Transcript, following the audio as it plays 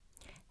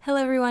Hello,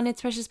 everyone.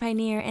 It's Precious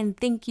Pioneer, and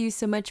thank you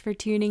so much for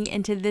tuning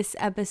into this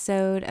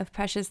episode of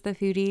Precious the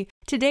Foodie.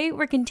 Today,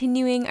 we're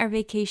continuing our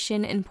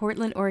vacation in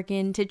Portland,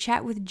 Oregon to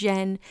chat with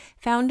Jen,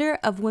 founder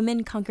of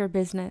Women Conquer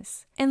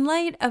Business. In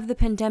light of the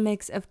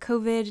pandemics of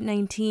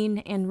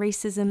COVID-19 and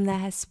racism that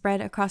has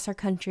spread across our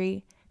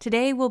country,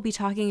 today we'll be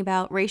talking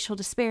about racial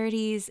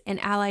disparities and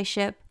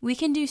allyship. We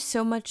can do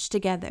so much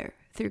together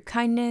through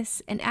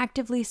kindness and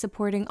actively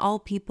supporting all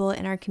people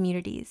in our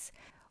communities.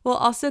 We'll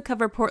also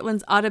cover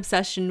Portland's odd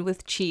obsession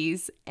with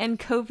cheese and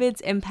COVID's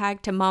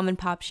impact to mom and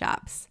pop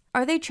shops.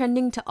 Are they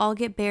trending to all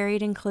get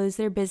buried and close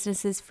their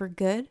businesses for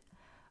good?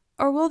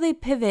 Or will they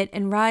pivot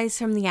and rise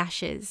from the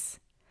ashes?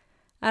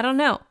 I don't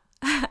know.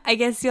 I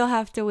guess you'll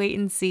have to wait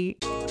and see.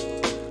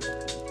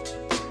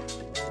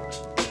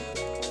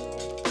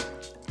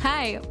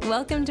 Hi,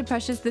 welcome to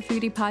Precious the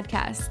Foodie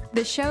podcast,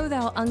 the show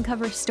that will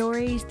uncover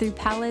stories through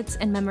palates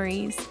and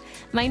memories.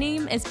 My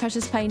name is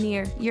Precious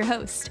Pioneer, your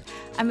host.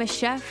 I'm a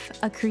chef,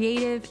 a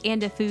creative,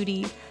 and a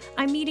foodie.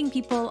 I'm meeting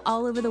people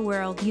all over the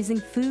world using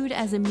food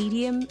as a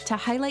medium to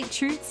highlight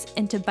truths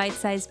into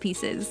bite-sized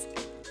pieces.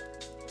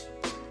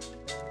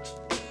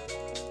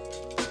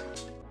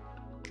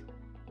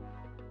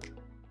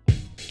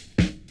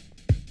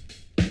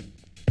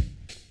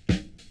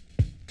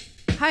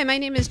 Hi, my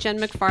name is Jen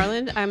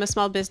McFarland. I'm a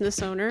small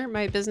business owner.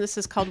 My business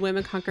is called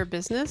Women Conquer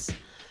Business.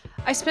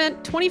 I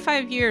spent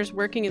 25 years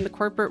working in the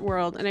corporate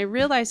world, and I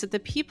realized that the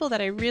people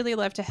that I really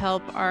love to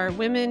help are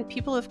women,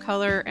 people of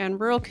color, and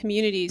rural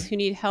communities who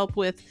need help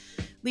with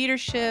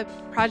leadership,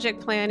 project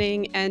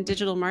planning, and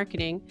digital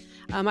marketing.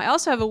 I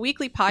also have a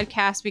weekly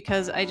podcast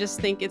because I just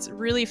think it's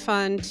really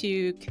fun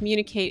to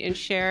communicate and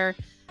share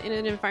in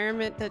an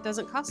environment that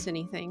doesn't cost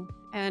anything.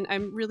 And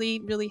I'm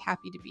really, really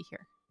happy to be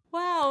here.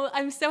 Wow,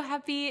 I'm so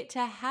happy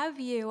to have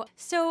you.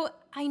 So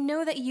I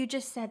know that you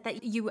just said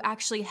that you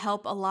actually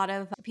help a lot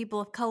of people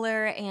of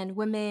color and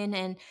women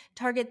and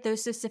target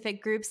those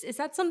specific groups. Is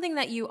that something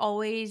that you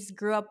always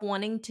grew up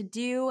wanting to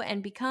do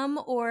and become,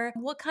 or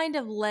what kind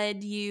of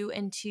led you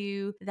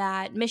into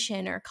that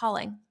mission or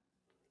calling?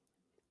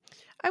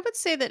 I would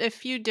say that a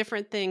few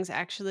different things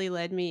actually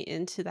led me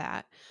into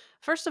that.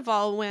 First of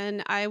all,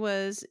 when I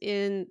was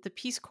in the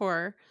Peace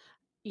Corps,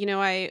 you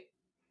know, I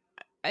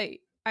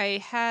I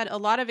had a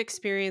lot of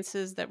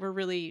experiences that were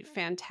really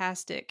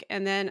fantastic,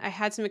 and then I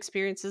had some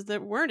experiences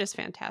that weren't as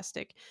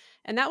fantastic.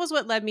 And that was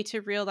what led me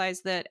to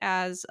realize that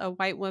as a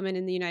white woman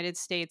in the United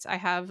States, I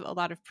have a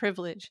lot of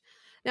privilege.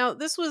 Now,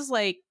 this was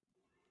like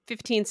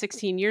 15,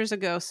 16 years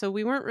ago, so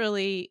we weren't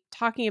really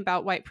talking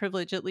about white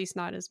privilege, at least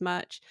not as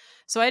much.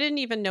 So I didn't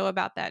even know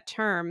about that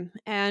term.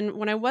 And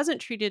when I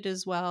wasn't treated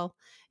as well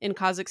in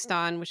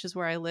Kazakhstan, which is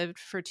where I lived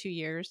for 2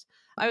 years,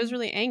 I was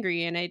really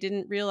angry, and I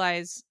didn't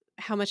realize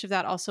how much of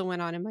that also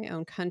went on in my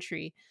own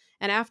country.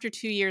 And after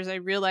 2 years, I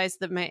realized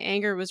that my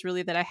anger was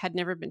really that I had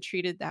never been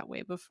treated that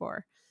way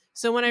before.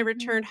 So when I Mhm.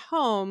 returned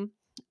home,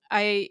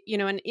 and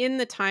in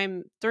the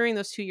time during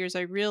those 2 years,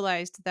 I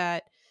realized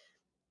that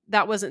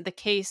that wasn't the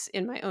case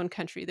in my own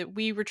country, that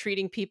we were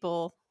treating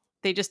people,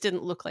 they just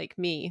didn't look like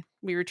me.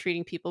 We were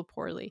treating people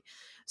poorly.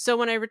 So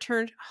when I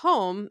returned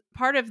home,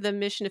 part of the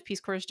mission of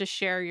Peace Corps is to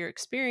share your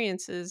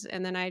experiences.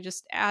 And then I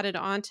just added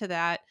on to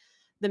that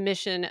the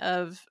mission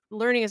of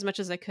learning as much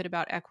as I could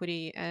about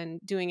equity and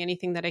doing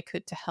anything that I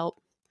could to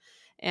help.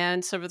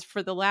 And so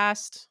for the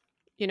last,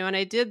 and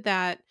I did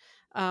that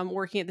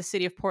working at the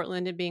city of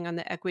Portland and being on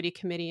the equity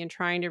committee and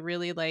trying to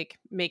really like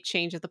make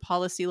change at the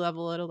policy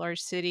level at a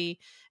large city.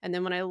 And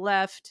then when I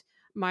left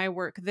my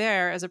work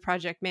there as a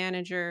project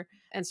manager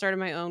and started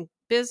my own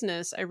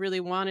business, I really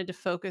wanted to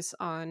focus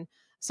on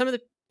some of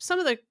the some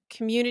of the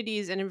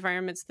communities and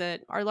environments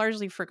that are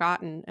largely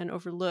forgotten and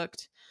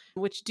overlooked,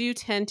 which do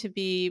tend to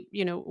be,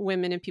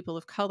 women and people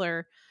of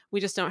color. We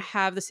just don't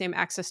have the same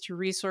access to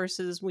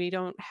resources. We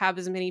don't have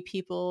as many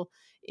people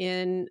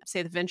in,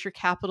 say, the venture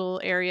capital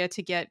area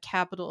to get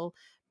capital.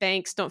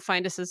 Banks don't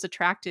find us as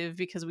attractive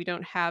because we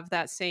don't have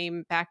that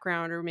same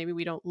background, or maybe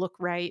we don't look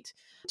right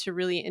to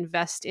really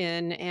invest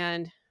in.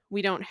 And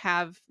we don't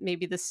have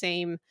maybe the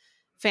same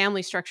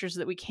family structures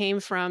that we came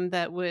from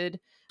that would,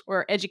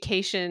 or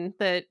education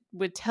that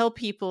would tell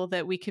people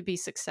that we could be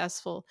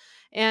successful.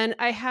 And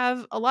I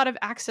have a lot of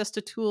access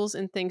to tools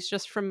and things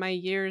just from my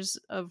years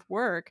of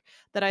work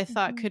that I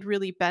thought Mhm. could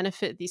really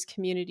benefit these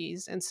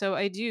communities. And so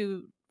I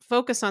do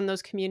focus on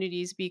those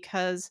communities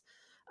because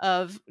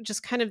of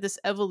just kind of this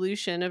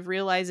evolution of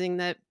realizing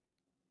that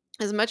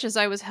as much as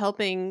I was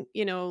helping,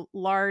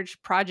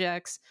 large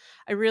projects,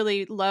 I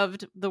really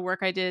loved the work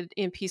I did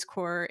in Peace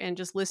Corps and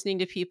just listening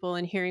to people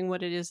and hearing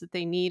what it is that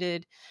they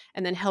needed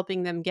and then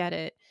helping them get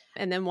it.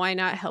 And then why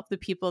not help the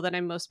people that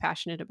I'm most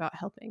passionate about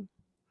helping?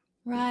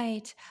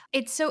 Right.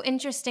 It's so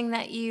interesting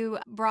that you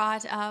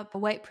brought up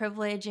white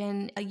privilege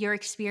and your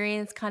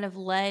experience kind of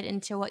led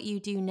into what you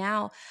do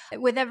now.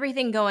 With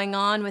everything going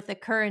on with the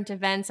current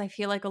events, I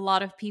feel like a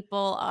lot of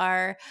people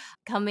are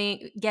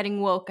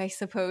getting woke, I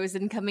suppose,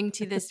 and coming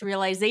to this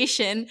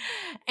realization.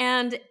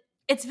 And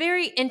it's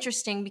very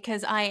interesting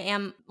because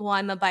I'm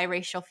a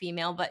biracial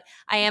female, but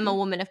I am a Mhm.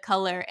 woman of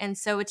color. And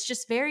so it's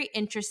just very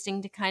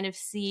interesting to kind of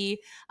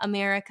see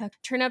America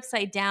turn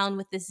upside down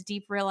with this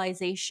deep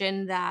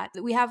realization that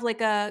we have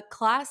like a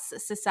class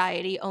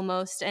society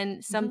almost.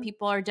 And some Mhm.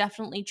 people are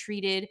definitely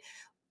treated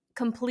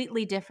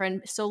completely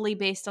different solely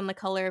based on the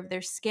color of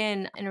their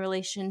skin in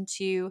relation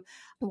to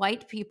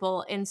white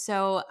people. And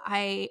so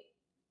I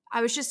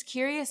was just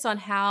curious on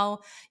how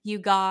you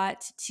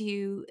got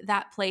to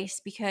that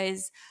place,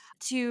 because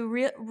to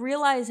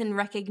realize and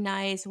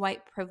recognize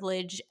white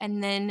privilege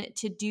and then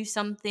to do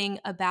something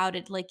about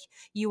it, like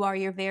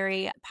you're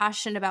very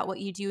passionate about what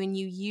you do and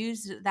you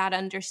use that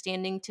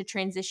understanding to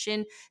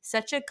transition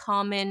such a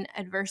common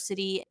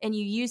adversity and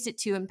you use it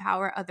to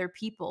empower other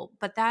people.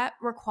 But that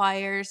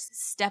requires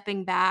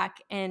stepping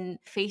back and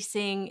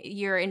facing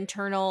your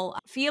internal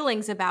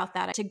feelings about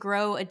that to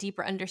grow a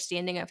deeper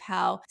understanding of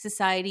how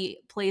society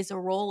plays a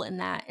role in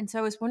that. And so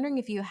I was wondering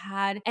if you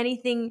had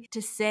anything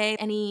to say,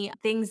 any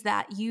things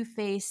that you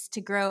faced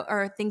to grow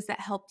or things that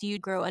helped you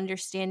grow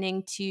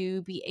understanding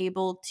to be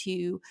able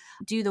to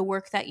do the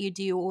work that you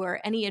do, or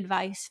any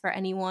advice for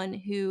anyone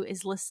who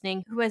is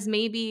listening who has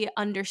maybe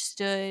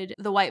understood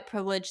the white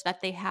privilege that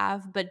they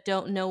have but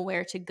don't know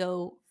where to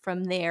go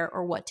from there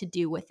or what to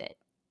do with it.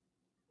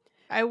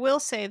 I will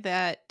say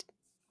that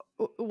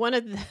one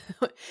of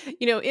the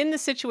in the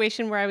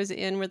situation where I was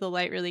in where the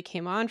light really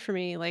came on for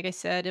me, like I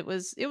said, it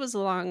was a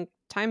long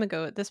time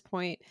ago at this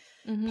point.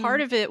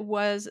 Part Mhm. of it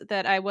was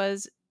that I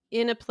was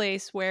in a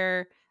place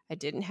where I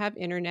didn't have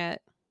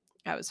internet.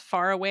 I was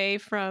far away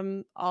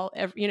from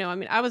I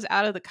mean, I was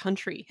out of the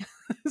country.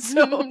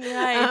 So,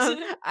 Right.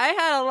 I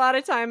had a lot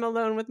of time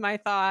alone with my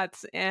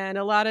thoughts and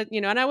a lot of,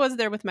 and I was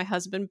there with my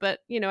husband, but,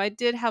 I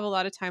did have a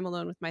lot of time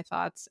alone with my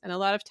thoughts and a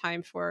lot of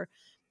time for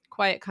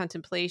quiet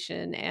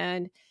contemplation.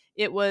 And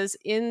it was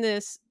in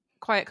this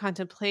quiet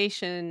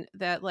contemplation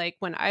that, like,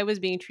 when I was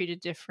being treated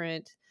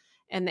different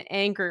and the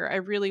anger, I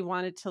really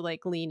wanted to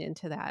like lean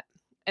into that.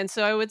 And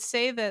so I would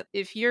say that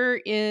if you're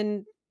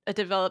in a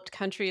developed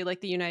country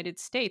like the United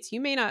States,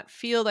 you may not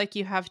feel like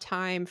you have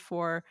time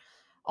for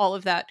all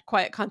of that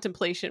quiet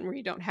contemplation where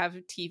you don't have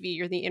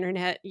TV or the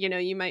internet.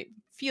 You might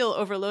feel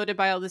overloaded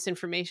by all this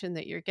information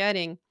that you're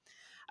getting.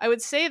 I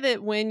would say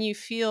that when you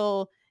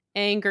feel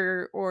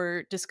anger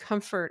or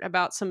discomfort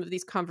about some of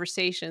these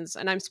conversations,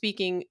 and I'm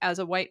speaking as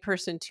a white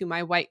person to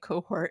my white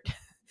cohort,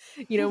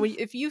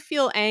 if you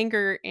feel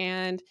anger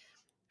and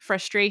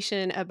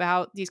frustration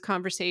about these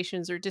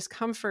conversations or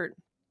discomfort,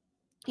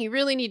 you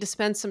really need to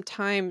spend some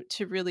time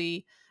to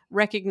really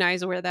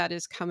recognize where that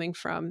is coming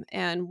from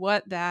and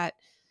what that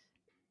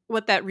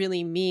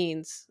really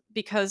means,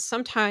 because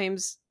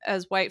sometimes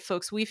as white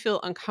folks we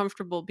feel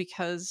uncomfortable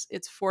because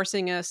it's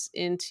forcing us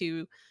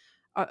into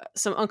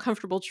some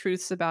uncomfortable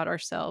truths about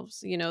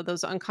ourselves,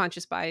 those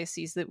unconscious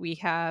biases that we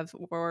have,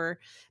 or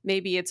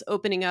maybe it's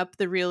opening up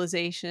the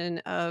realization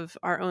of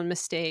our own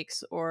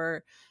mistakes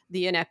or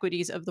the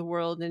inequities of the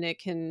world, and it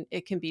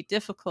can be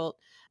difficult.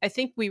 I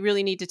think we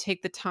really need to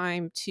take the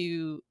time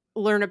to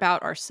learn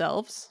about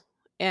ourselves,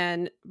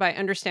 and by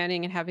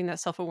understanding and having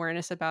that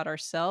self-awareness about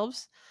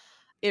ourselves,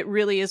 it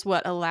really is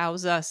what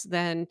allows us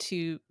then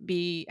to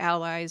be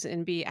allies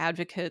and be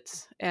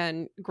advocates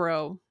and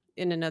grow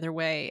in another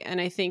way.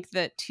 And I think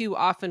that too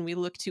often we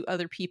look to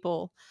other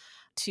people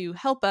to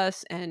help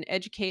us and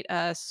educate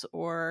us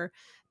or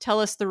tell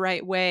us the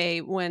right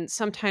way, when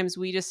sometimes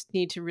we just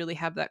need to really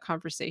have that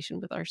conversation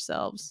with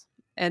ourselves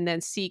and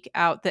then seek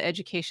out the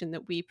education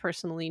that we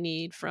personally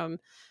need from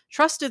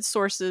trusted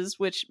sources,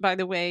 which, by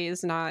the way,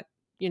 is not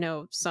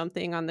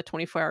something on the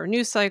 24-hour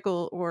news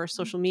cycle or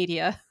social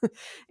media.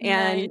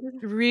 Right. And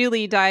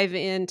really dive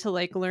into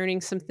like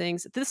learning some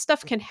things. This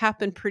stuff can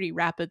happen pretty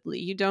rapidly.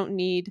 You don't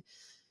need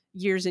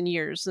years and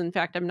years. In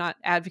fact, I'm not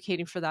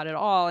advocating for that at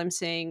all. I'm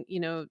saying,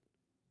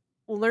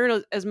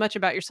 learn as much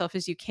about yourself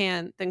as you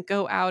can, then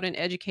go out and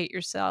educate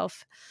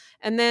yourself.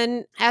 And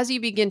then as you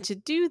begin to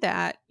do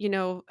that,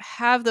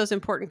 have those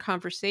important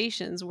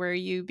conversations where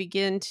you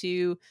begin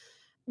to,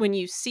 when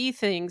you see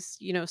things,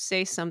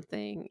 say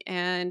something.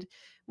 And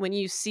when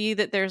you see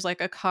that there's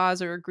like a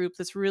cause or a group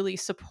that's really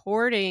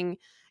supporting,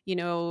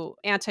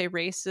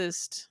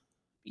 anti-racist,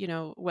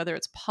 whether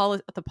it's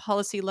at the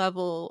policy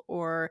level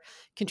or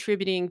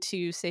contributing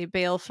to, say,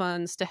 bail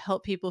funds to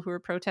help people who are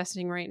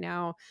protesting right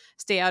now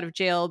stay out of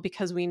jail,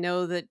 because we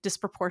know that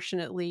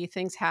disproportionately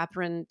things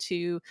happen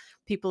to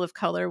people of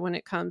color when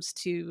it comes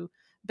to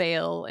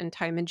bail and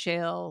time in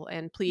jail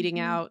and pleading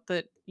Mhm. out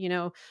that,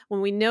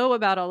 when we know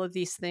about all of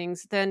these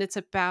things, then it's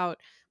about,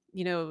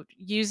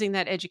 using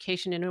that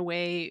education in a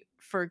way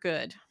for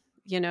good,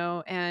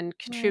 and Right.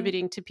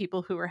 contributing to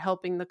people who are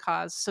helping the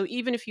cause. So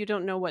even if you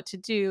don't know what to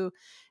do,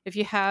 if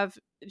you have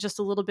just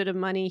a little bit of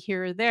money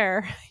here or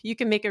there, you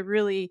can make a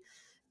really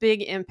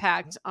big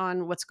impact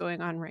on what's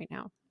going on right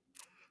now.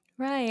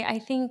 Right. I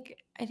think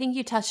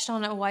you touched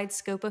on a wide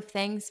scope of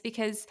things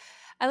because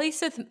at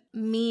least with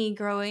me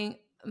growing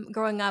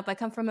growing up, I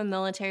come from a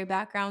military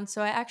background,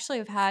 so I actually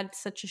have had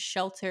such a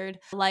sheltered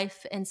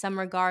life in some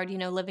regard.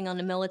 Living on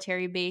a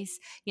military base,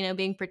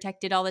 being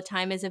protected all the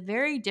time is a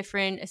very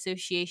different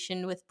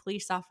association with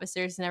police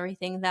officers and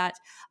everything that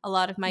a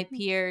lot of my Mhm.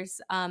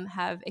 peers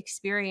have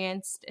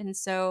experienced. And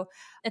so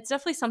it's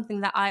definitely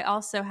something that I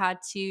also had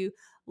to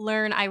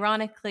learn.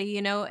 Ironically,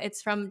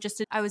 it's from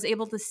just I was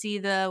able to see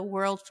the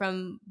world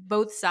from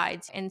both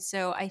sides. And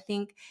so I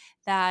think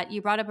that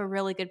you brought up a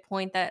really good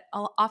point that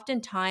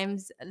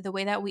oftentimes the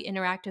way that we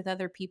interact with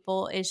other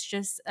people is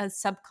just a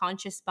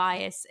subconscious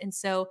bias. And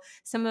so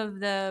some of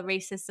the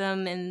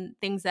racism and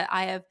things that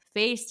I have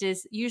faced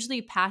is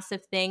usually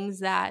passive things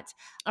that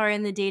are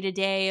in the day to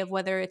day of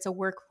whether it's a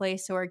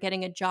workplace or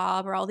getting a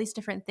job, or all these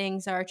different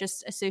things are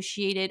just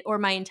associated, or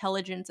my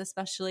intelligence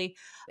especially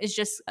is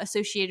just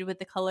associated with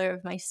the color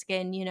of my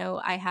skin.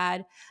 I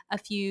had a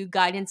few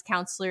guidance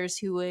counselors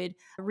who would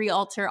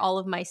realter all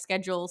of my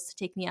schedules to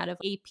take me out of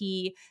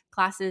AP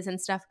classes and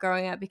stuff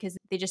growing up because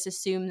they just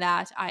assumed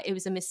that it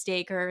was a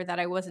mistake or that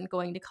I wasn't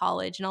going to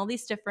college, and all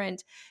these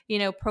different,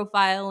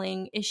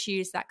 profiling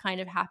issues that kind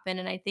of happen.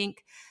 And I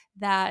think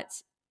that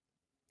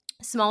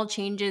small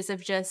changes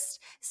of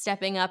just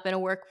stepping up in a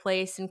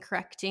workplace and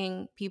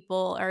correcting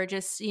people, or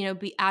just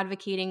be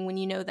advocating when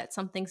you know that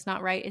something's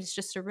not right, is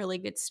just a really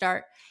good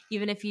start,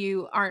 even if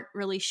you aren't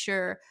really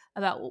sure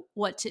about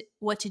what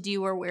to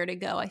do or where to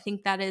go. I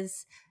think that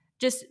is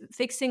just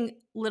fixing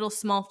little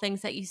small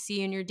things that you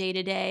see in your day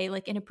to day,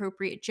 like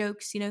inappropriate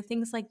jokes,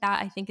 things like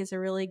that. I think is a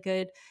really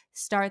good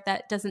start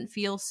that doesn't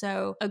feel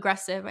so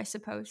aggressive, I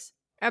suppose.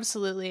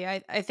 Absolutely.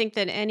 I think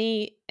that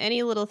any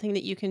little thing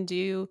that you can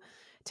do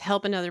to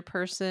help another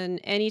person,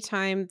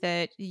 anytime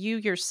that you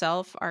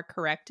yourself are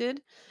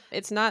corrected,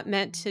 it's not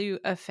meant to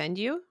offend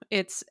you.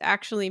 It's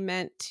actually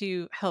meant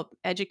to help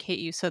educate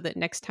you so that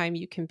next time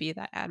you can be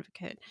that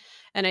advocate.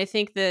 And I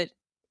think that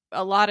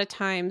a lot of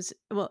times,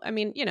 well, I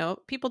mean,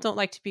 people don't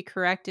like to be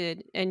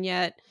corrected, and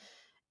yet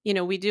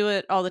we do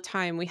it all the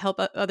time. We help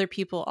other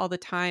people all the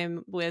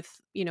time with,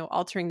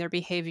 altering their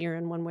behavior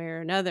in one way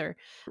or another.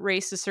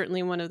 Race is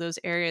certainly one of those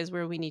areas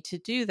where we need to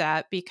do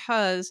that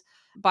because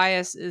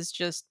bias is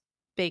just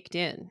baked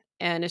in,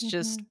 and it's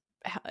just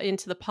Mhm.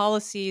 into the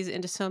policies,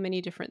 into so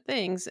many different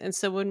things. And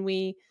so when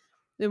we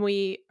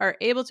are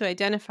able to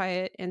identify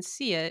it and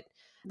see it,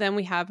 then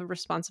we have a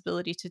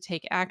responsibility to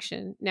take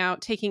action. Now,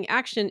 taking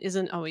action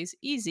isn't always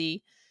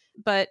easy,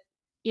 but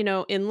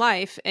in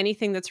life,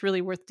 anything that's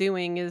really worth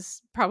doing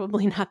is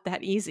probably not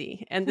that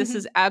easy. And this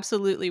is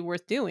absolutely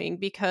worth doing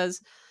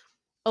because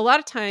a lot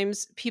of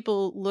times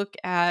people look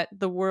at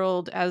the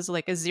world as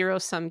like a zero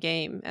sum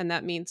game. And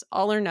that means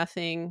all or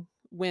nothing,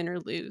 win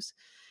or lose.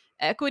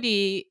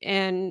 Equity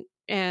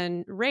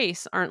and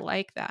race aren't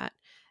like that.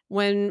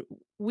 When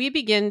we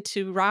begin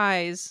to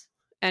rise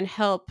and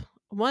help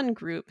one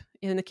group,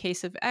 in the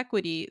case of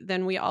equity,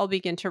 then we all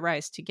begin to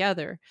rise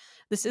together.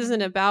 This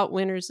isn't Mhm. about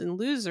winners and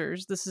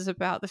losers. This is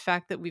about the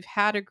fact that we've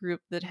had a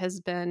group that has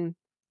been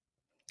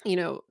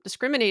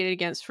discriminated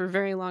against for a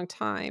very long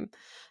time.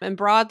 And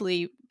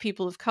broadly,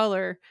 people of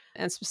color,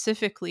 and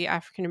specifically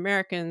African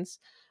Americans,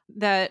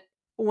 that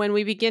when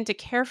we begin to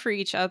care for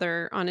each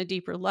other on a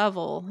deeper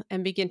level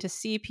and begin to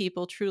see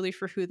people truly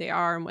for who they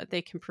are and what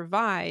they can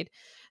provide,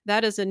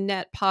 that is a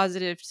net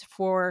positive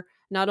for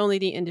not only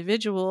the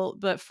individual,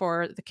 but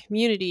for the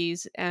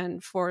communities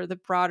and for the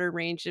broader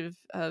range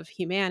of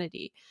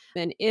humanity.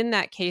 And in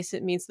that case,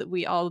 it means that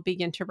we all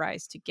begin to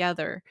rise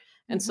together.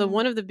 And so, Mhm.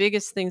 one of the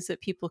biggest things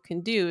that people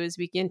can do is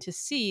begin to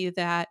see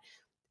that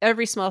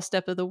every small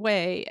step of the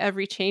way,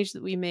 every change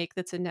that we make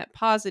that's a net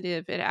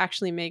positive, it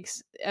actually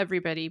makes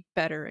everybody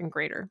better and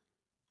greater.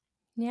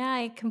 Yeah,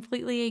 I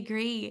completely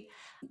agree.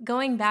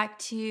 Going back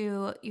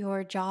to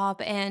your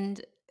job,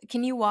 and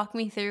can you walk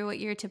me through what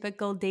your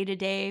typical day to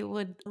day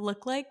would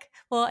look like?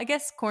 Well, I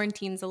guess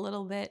quarantine's a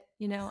little bit,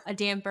 a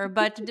damper,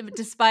 but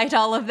despite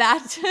all of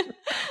that.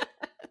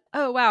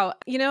 Oh, wow.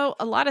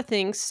 A lot of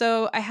things.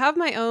 So, I have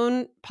my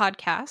own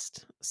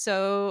podcast.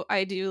 So,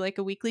 I do like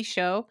a weekly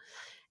show,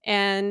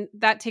 and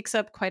that takes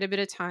up quite a bit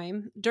of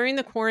time. During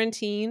the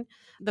quarantine,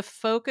 the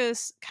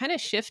focus kind of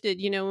shifted,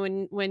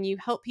 when you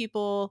help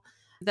people,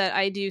 that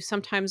I do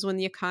sometimes when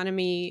the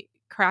economy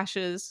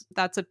crashes,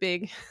 that's a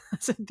big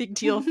that's a big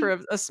deal for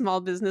a small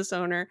business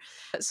owner.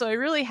 So I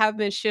really have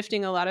been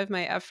shifting a lot of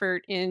my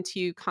effort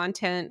into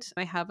content.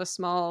 I have a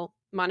small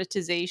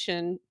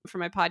monetization for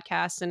my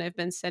podcast, and I've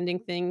been sending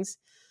things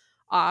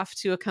off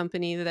to a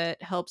company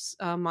that helps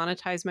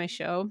monetize my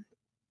show.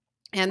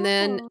 And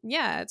then, Cool.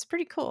 yeah, it's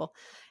pretty cool.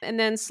 And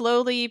then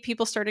slowly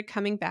people started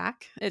coming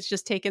back. It's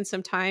just taken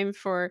some time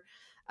for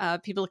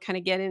people to kind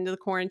of get into the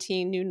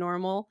quarantine new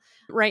normal.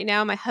 Right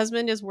now, my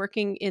husband is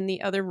working in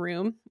the other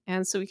room.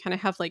 And so we kind of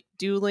have like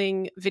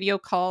dueling video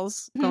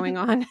calls going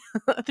on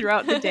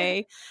throughout the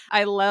day.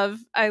 I love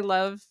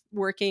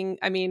working.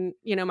 I mean,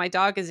 my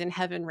dog is in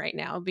heaven right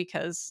now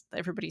because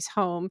everybody's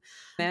home.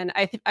 And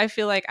I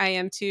feel like I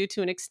am too,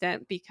 to an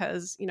extent,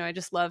 because, I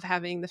just love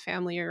having the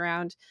family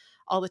around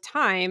all the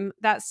time.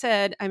 That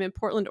said, I'm in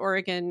Portland,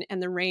 Oregon,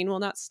 and the rain will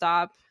not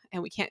stop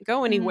and we can't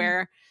go Mm.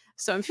 anywhere.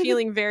 So I'm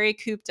feeling very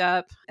cooped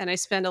up, and I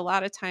spend a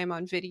lot of time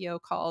on video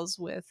calls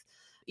with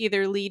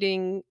either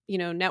leading,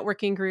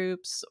 networking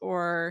groups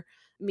or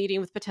meeting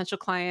with potential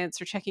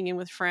clients or checking in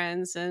with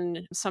friends.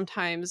 And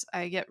sometimes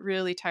I get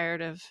really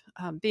tired of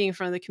being in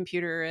front of the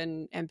computer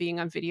and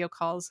being on video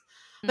calls,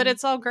 but Mm.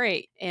 it's all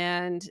great.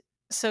 And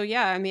so,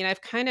 yeah, I mean,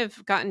 I've kind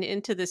of gotten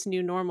into this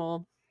new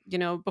normal.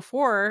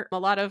 Before, a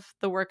lot of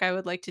the work I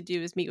would like to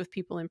do is meet with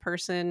people in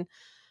person.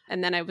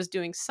 And then I was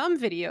doing some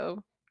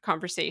video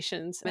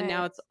conversations, and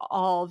now Right. it's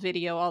all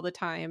video all the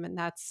time. And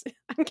that's,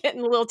 I'm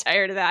getting a little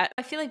tired of that.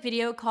 I feel like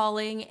video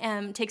calling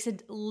takes a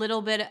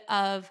little bit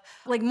of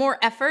like more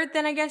effort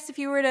than I guess if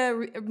you were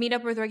to meet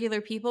up with regular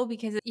people,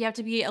 because you have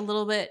to be a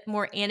little bit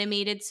more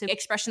animated so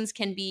expressions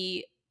can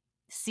be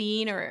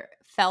seen or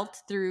felt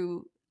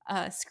through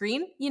a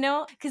screen,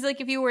 because like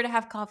if you were to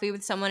have coffee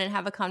with someone and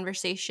have a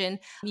conversation,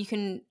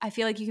 I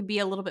feel like you could be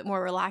a little bit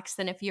more relaxed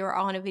than if you're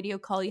on a video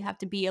call. You have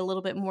to be a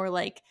little bit more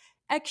like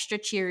extra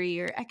cheery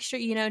or extra,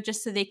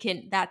 just so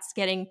that's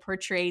getting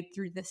portrayed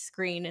through the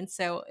screen. And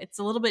so it's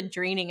a little bit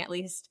draining, at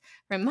least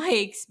from my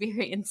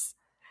experience.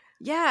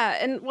 Yeah,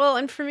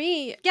 and for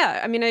me,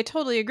 yeah, I mean, I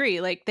totally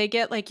agree. Like they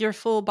get like your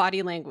full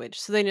body language,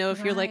 so they know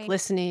if you're like Right.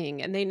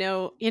 listening, and they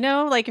know,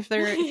 like if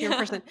you're in Yeah.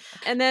 person.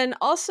 And then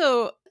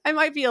also, I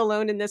might be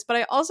alone in this, but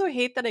I also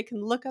hate that I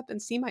can look up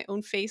and see my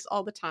own face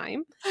all the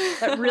time.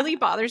 That really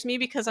bothers me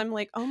because I'm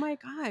like, oh my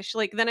gosh,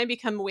 like then I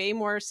become way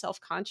more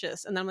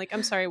self-conscious, and then I'm like,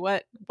 I'm sorry,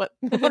 what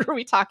what are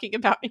we talking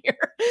about here?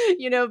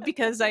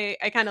 Because I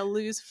kind of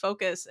lose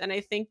focus. And I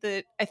think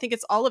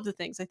it's all of the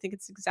things. I think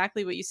it's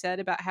exactly what you said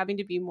about having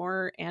to be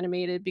more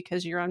animated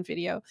because you're on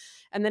video.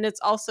 And then it's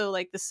also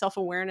like the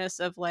self-awareness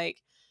of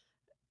like,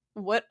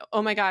 what,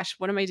 oh my gosh,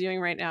 what am I doing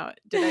right now?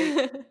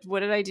 What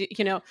did I do?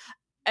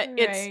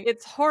 It's Right.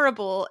 it's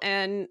horrible.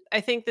 And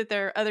I think that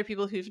there are other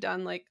people who've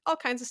done like all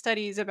kinds of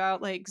studies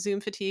about like Zoom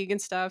fatigue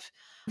and stuff.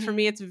 For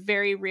me, Mhm. it's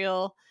very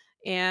real.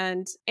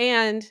 And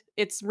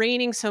it's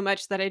raining so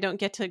much that I don't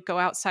get to go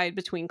outside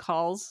between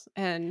calls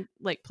and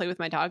like play with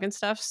my dog and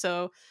stuff.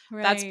 So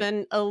that's Right.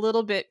 been a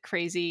little bit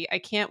crazy. I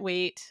can't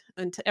wait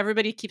until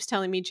everybody keeps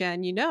telling me,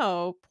 Jen,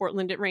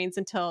 Portland, it rains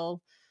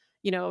until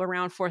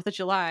around 4th of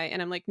July.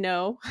 And I'm like,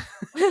 no.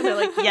 And they're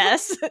like,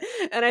 yes.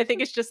 And I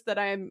think it's just that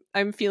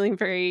I'm feeling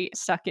very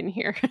stuck in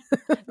here.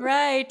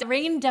 Right. The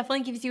rain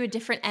definitely gives you a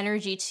different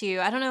energy too.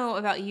 I don't know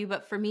about you,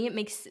 but for me it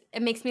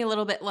makes me a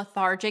little bit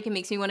lethargic. It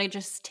makes me want to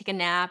just take a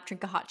nap,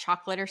 drink a hot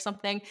chocolate or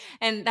something.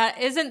 And that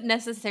isn't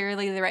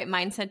necessarily the right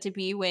mindset to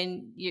be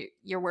when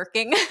you're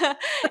working.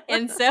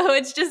 And so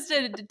it's just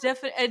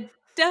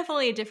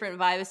definitely a different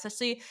vibe,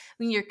 especially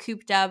when you're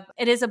cooped up.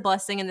 It is a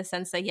blessing in the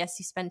sense that yes,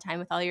 you spend time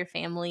with all your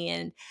family,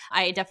 and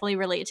I definitely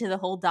relate to the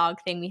whole dog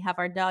thing. We have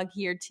our dog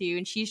here too,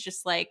 and she's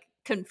just like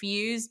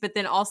confused, but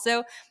then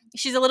also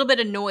she's a little bit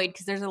annoyed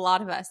because there's a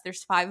lot of us.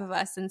 There's 5 of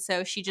us, and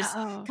so she just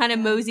Oh, kind of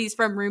yeah. moseys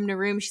from room to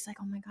room. She's like,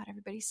 "Oh my god,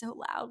 everybody's so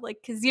loud!" Like,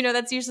 because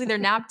that's usually their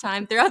nap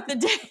time throughout the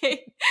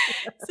day.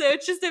 So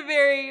it's just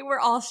we're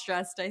all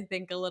stressed, I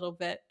think, a little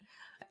bit.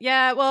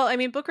 Yeah, well, I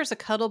mean, Booker's a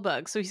cuddle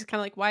bug, so he's kind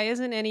of like, why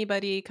isn't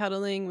anybody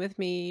cuddling with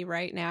me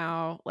right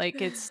now?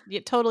 Like, it's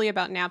totally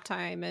about nap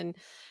time. And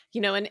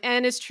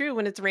and it's true,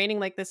 when it's raining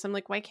like this, I'm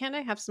like, why can't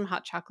I have some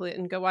hot chocolate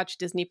and go watch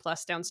Disney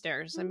Plus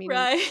downstairs? I mean,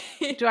 Right.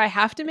 do I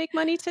have to make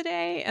money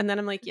today? And then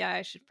I'm like, yeah,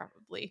 I should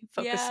probably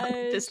focus on the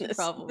Yeah, should business.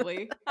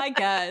 probably. I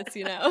guess.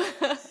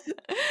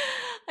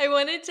 I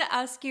wanted to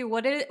ask you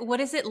what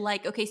is it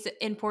like? Okay, so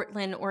in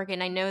Portland,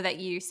 Oregon, I know that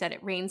you said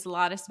it rains a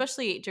lot,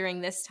 especially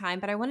during this time,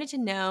 but I wanted to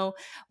know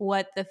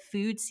what the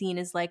food scene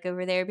is like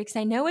over there, because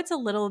I know it's a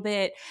little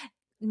bit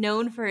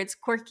known for its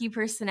quirky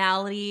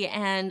personality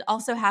and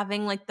also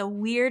having like the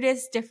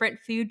weirdest different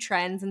food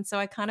trends. And so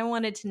I kind of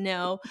wanted to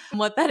know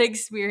what that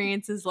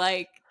experience is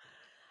like.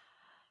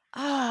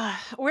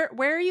 Where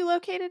are you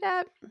located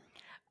at?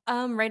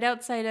 Right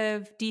outside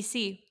of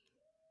DC.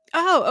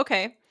 Oh,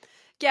 okay.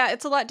 Yeah,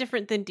 it's a lot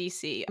different than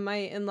DC. My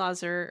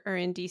in-laws are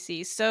in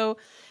DC. So,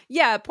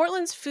 yeah,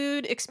 Portland's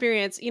food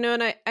experience,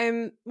 and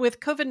I'm with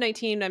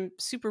COVID-19, I'm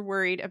super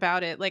worried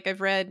about it. Like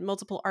I've read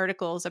multiple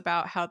articles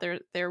about how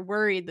they're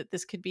worried that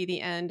this could be the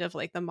end of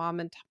like the mom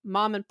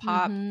and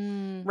pop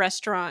Mhm.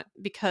 restaurant,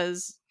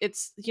 because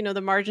it's,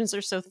 the margins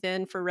are so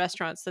thin for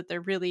restaurants that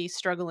they're really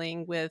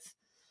struggling with,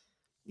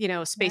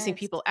 spacing Yes,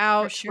 people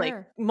for out. Like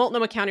sure.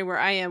 Multnomah County, where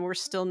I am, we're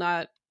still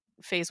not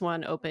phase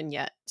 1 open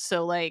yet.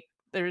 So like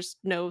there's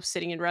no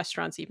sitting in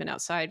restaurants even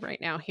outside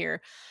right now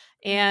here.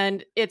 Right.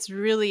 And it's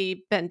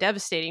really been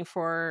devastating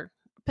for,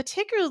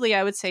 particularly,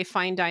 I would say,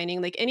 fine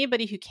dining, like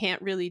anybody who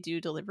can't really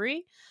do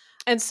delivery.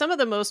 And some of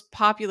the most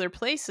popular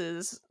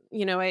places,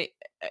 I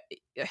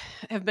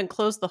have been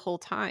closed the whole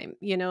time.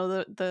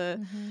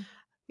 Mhm.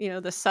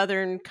 The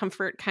southern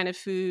comfort kind of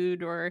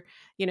food, or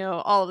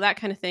all of that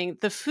kind of thing.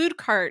 The food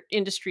cart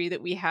industry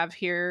that we have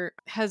here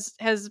has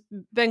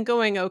been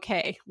going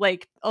okay.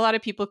 Like a lot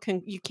of people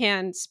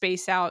can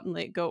space out and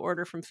like go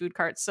order from food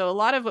carts. So a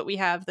lot of what we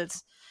have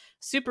that's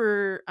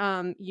super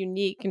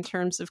unique in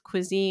terms of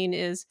cuisine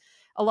is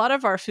a lot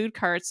of our food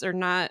carts are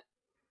not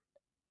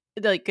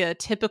like a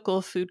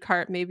typical food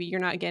cart, maybe you're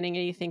not getting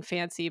anything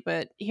fancy.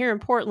 But here in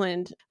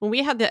Portland, when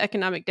we had the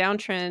economic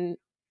downtrend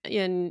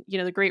in,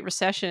 the Great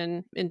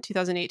Recession in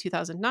 2008,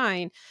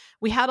 2009,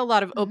 we had a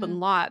lot of Mm-hmm. open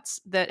lots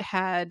that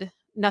had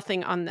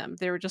nothing on them.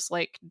 They were just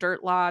like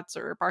dirt lots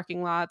or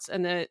parking lots,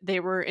 and they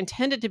were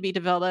intended to be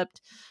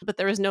developed, but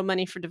there was no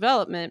money for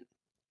development.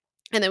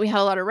 And then we had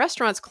a lot of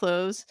restaurants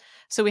close,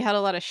 so we had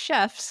a lot of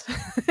chefs.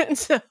 And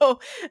so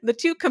the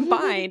two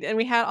combined, and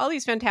we had all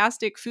these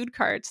fantastic food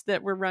carts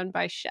that were run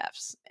by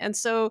chefs. And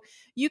so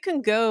you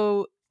can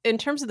go, in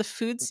terms of the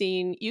food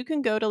scene, you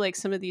can go to like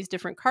some of these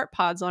different cart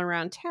pods all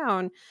around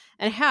town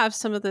and have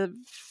some of the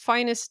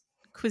finest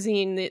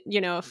cuisine that,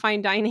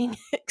 fine dining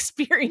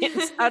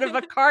experience out of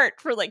a cart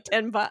for like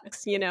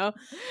 $10,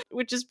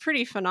 which is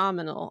pretty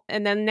phenomenal.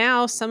 And then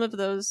now some of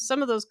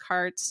those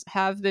carts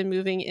have been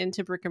moving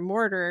into brick and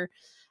mortar,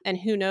 and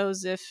who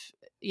knows if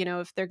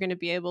they're going to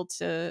be able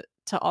to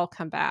all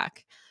come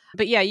back.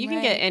 But yeah, you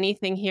can get Right.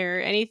 anything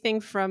here, anything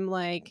from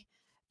like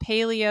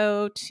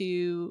paleo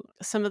to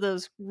some of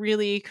those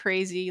really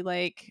crazy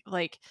like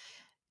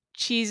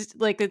cheese,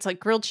 like it's like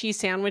grilled cheese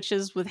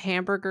sandwiches with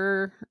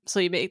hamburger. So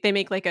they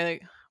make like a,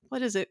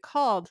 what is it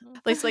called?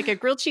 Like, it's like a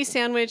grilled cheese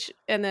sandwich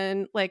and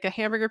then like a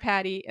hamburger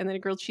patty and then a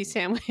grilled cheese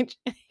sandwich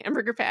and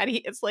hamburger patty.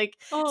 It's like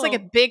a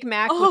Oh, Big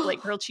Mac with like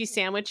oh, grilled cheese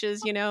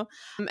sandwiches,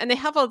 and they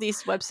have all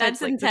these websites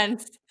that's like this.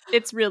 intense.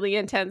 It's really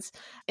intense.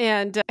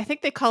 And I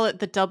think they call it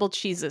the double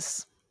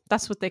cheeses.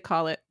 That's what they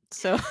call it.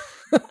 So,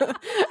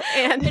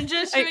 and I'm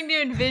just I, trying to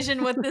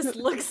envision what this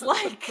looks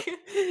like.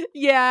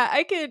 yeah,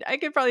 I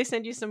could probably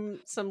send you some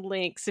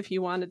links if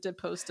you wanted to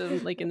post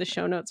them like in the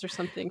show notes or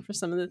something for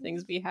some of the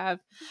things we have.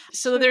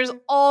 So there's Sure.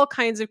 all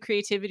kinds of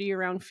creativity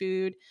around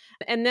food.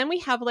 And then we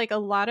have like a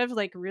lot of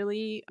like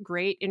really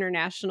great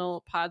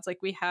international pods. Like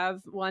we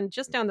have one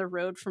just down the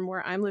road from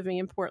where I'm living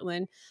in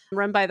Portland,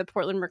 run by the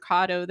Portland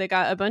Mercado. They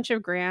got a bunch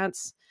of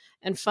grants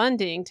and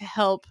funding to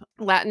help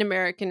Latin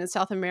American and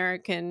South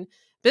American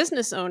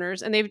business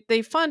owners, and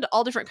they fund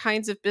all different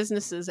kinds of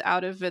businesses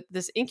out of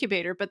this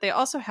incubator. But they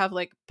also have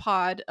like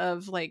pod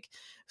of like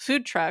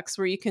food trucks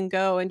where you can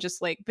go and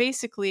just like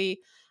basically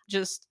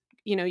just,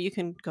 you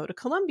can go to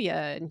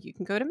Colombia and you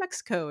can go to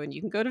Mexico and you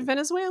can go to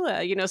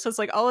Venezuela, so it's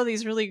like all of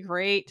these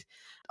great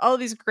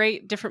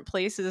different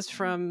places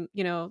from,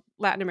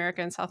 Latin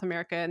America and South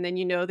America. And then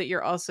that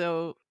you're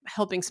also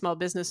helping small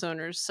business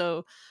owners.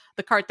 So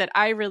the cart that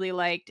I really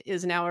liked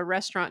is now a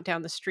restaurant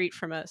down the street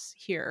from us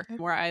here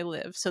where I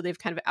live. So they've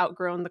kind of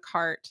outgrown the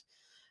cart,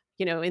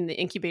 in the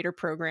incubator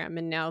program.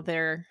 And now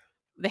they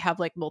have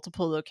like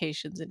multiple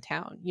locations in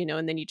town,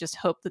 and then you just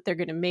hope that they're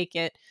going to make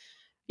it,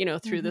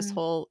 through this Mm-hmm.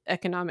 whole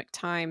economic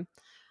time.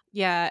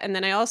 Yeah. And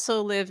then I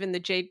also live in the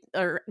Jade,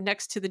 or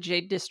next to the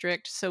Jade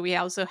District. So we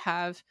also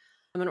have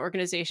an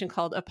organization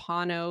called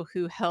Apano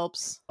who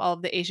helps all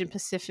of the Asian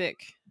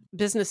Pacific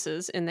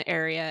businesses in the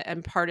area.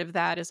 And part of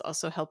that is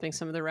also helping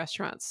some of the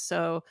restaurants.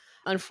 So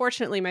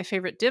unfortunately, my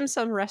favorite dim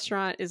sum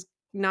restaurant is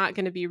not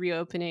going to be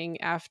reopening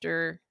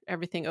after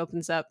everything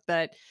opens up.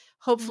 But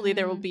hopefully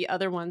there will Mm. be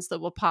other ones that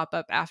will pop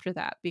up after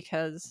that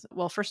because,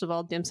 well, first of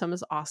all, dim sum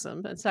is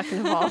awesome. And second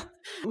of all,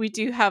 we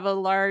do have a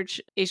large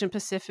Asian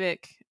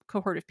Pacific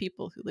cohort of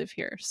people who live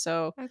here.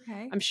 So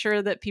Okay. I'm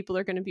sure that people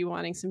are going to be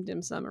wanting some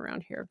dim sum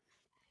around here.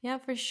 Yeah,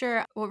 for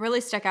sure. What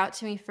really stuck out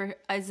to me for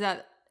is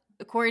that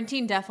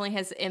quarantine definitely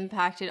has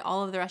impacted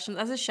all of the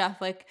restaurants. As a chef,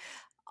 like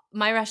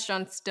my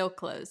restaurant's still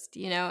closed,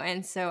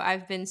 and so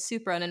I've been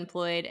super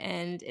unemployed,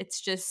 and it's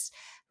just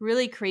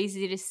really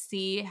crazy to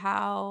see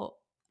how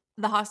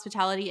the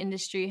hospitality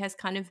industry has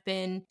kind of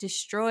been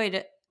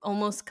destroyed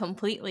almost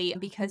completely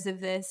because of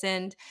this.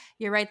 And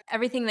you're right,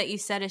 everything that you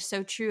said is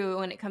so true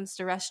when it comes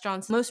to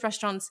restaurants. Most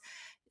restaurants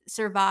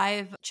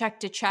survive check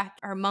to check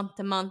or month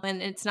to month,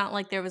 and it's not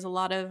like there was a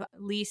lot of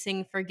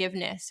leasing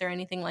forgiveness or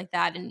anything like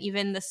that. And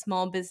even the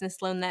small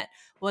business loan that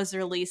was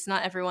released,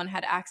 not everyone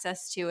had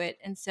access to it,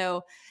 and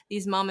so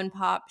these mom and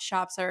pop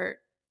shops are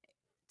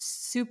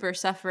super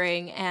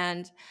suffering.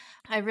 And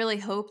I really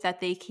hope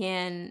that they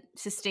can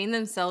sustain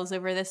themselves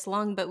over this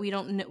long, but we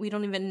don't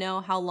even know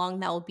how long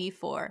that will be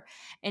for.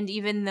 And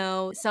even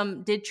though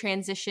some did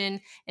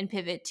transition and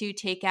pivot to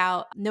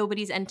takeout,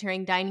 nobody's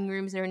entering dining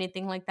rooms or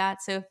anything like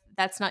that. So if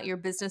that's not your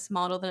business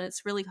model, then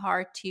it's really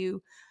hard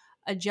to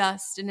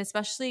adjust. And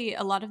especially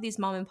a lot of these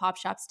mom and pop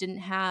shops didn't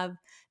have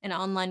an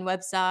online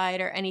website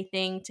or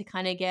anything to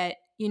kind of get,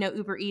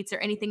 Uber Eats or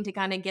anything to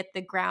kind of get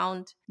the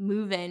ground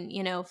moving,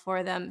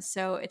 for them.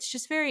 So it's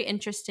just very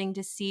interesting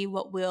to see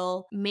what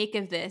we'll make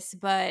of this.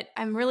 But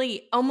I'm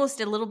really almost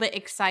a little bit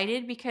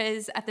excited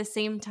because at the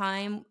same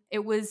time,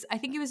 I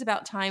think it was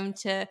about time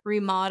to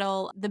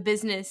remodel the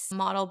business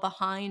model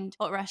behind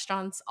what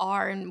restaurants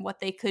are and what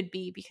they could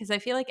be, because I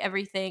feel like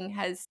everything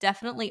has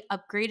definitely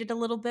upgraded a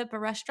little bit, but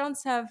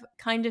restaurants have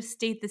kind of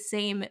stayed the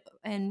same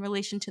in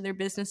relation to their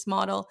business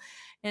model.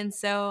 And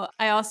so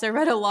I also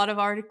read a lot of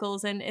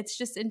articles, and it's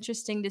just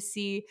interesting to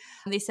see.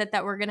 They said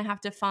that we're going to have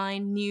to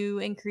find new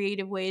and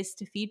creative ways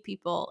to feed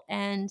people.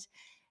 And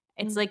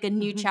it's like a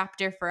new Mm-hmm.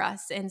 chapter for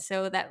us. And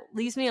so that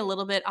leaves me a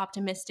little bit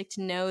optimistic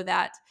to know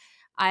that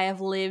I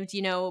have lived,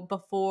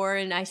 before,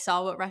 and I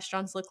saw what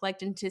restaurants look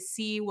like, and to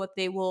see what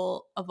they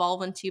will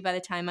evolve into by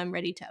the time I'm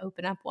ready to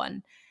open up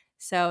one.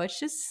 So it's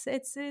just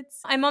it's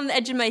I'm on the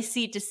edge of my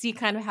seat to see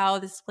kind of how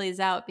this plays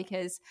out,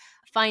 because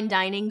fine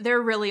dining,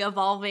 they're really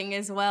evolving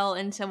as well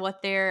into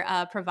what they're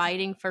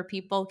providing for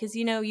people, because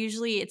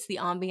usually it's the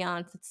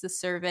ambiance, it's the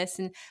service,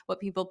 and what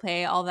people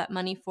pay all that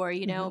money for,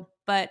 Mhm.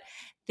 but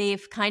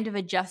they've kind of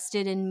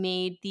adjusted and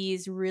made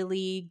these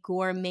really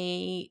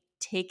gourmet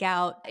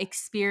takeout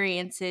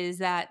experiences,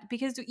 that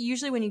because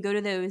usually when you go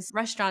to those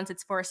restaurants,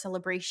 it's for a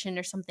celebration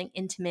or something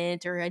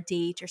intimate or a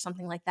date or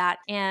something like that,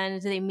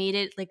 and they made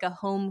it like a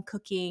home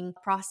cooking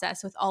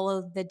process with all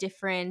of the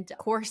different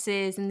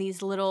courses and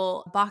these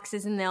little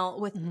boxes, and they'll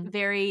with Mhm.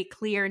 very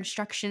clear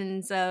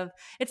instructions of,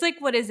 it's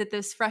like, what is it,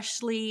 those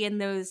Freshly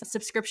and those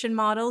subscription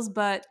models,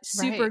 but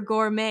super Right.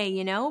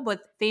 gourmet,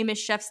 with famous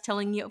chefs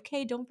telling you,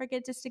 okay, don't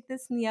forget to stick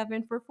this in the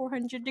oven for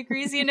 400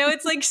 degrees.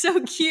 It's like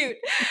so cute.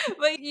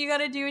 But you got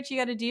to do what you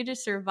got to do to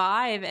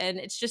survive. And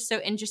it's just so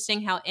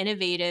interesting how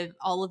innovative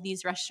all of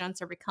these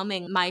restaurants are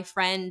becoming. My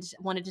friend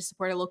wanted to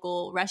support a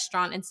local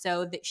restaurant, and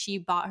so that she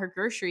bought her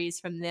groceries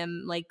from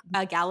them, like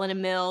a gallon of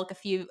milk, a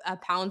few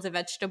pounds of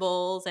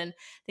vegetables, and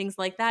things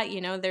like that.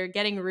 They're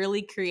getting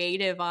really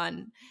creative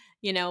on,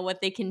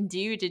 what they can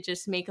do to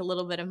just make a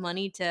little bit of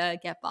money to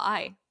get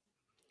by.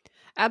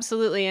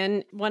 Absolutely.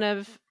 And one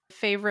of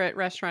favorite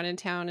restaurant in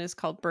town is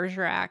called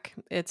Bergerac.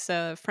 It's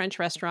a French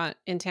restaurant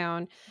in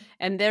town,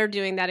 and they're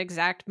doing that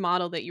exact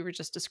model that you were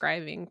just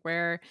describing,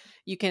 where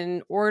you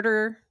can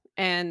order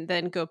and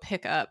then go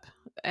pick up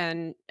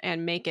and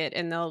make it,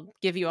 and they'll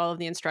give you all of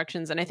the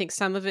instructions. And I think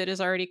some of it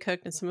is already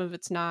cooked and some of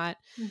it's not.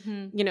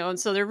 Hmm. And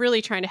so they're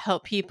really trying to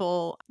help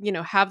people,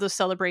 have those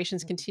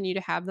celebrations, continue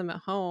to have them at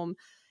home,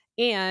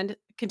 and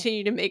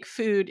continue to make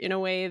food in a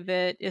way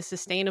that is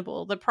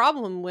sustainable. The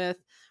problem with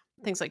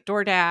things like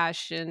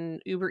DoorDash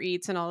and Uber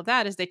Eats and all of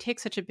that is they take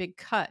such a big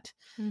cut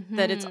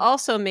that it's Hmm.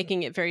 also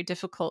making it very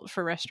difficult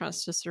for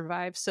restaurants to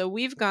survive. So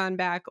we've gone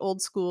back old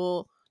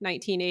school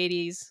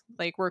 1980s,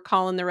 like we're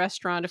calling the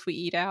restaurant if we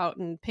eat out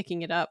and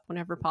picking it up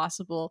whenever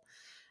possible,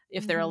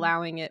 if they're Hmm.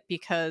 allowing it,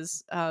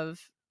 because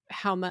of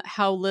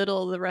how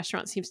little the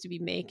restaurant seems to be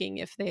making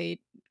if they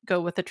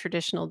go with a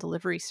traditional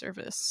delivery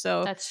service.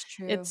 So That's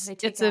true. it's They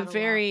take it's a out a lot.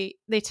 very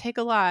they take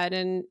a lot,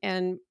 and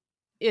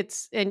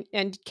it's and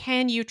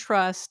can you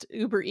trust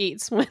Uber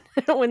Eats when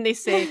when they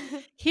say,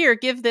 "Here,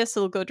 give this,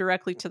 it'll go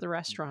directly to the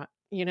restaurant."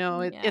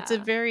 It's a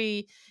Yeah.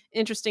 very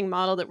interesting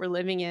model that we're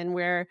living in,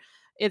 where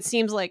it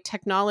seems like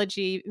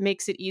technology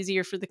makes it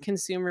easier for the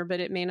consumer, but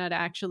it may not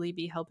actually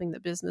be helping the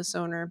business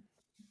owner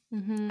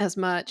Hmm. as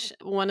much.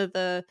 One of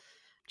the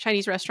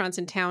Chinese restaurants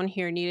in town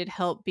here needed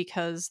help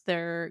because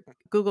their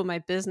Google My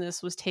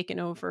Business was taken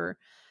over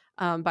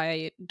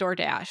by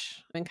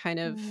DoorDash and kind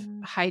of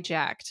Mm.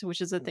 hijacked,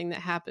 which is a thing that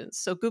happens.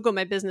 So Google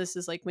My Business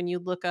is like when you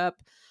look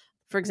up,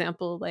 for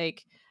example,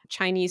 like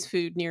Chinese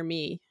food near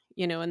me,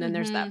 and then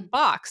there's that Mhm.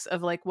 box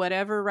of like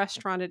whatever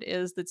restaurant it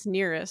is that's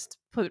nearest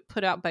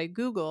put out by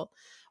Google.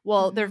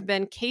 Well, there have Mhm.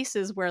 been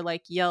cases where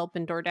like Yelp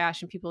and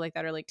DoorDash and people like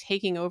that are like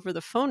taking over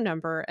the phone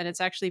number, and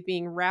it's actually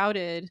being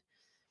routed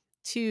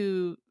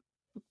to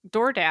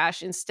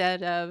DoorDash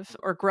instead of,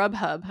 or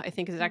Grubhub, I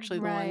think is actually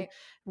the one, Right.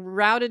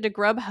 routed to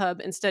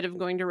Grubhub instead of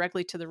going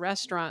directly to the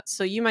restaurant.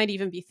 So you might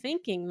even be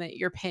thinking that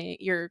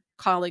you're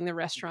calling the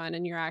restaurant,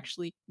 and you're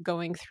actually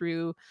going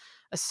through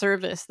a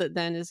service that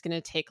then is going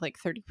to take like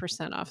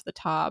 30% off the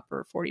top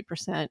or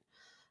 40%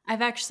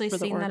 I've actually for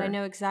the seen that. I order.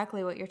 know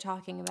exactly what you're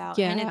talking about.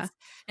 And Yeah.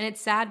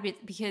 it's sad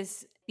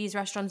because these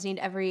restaurants need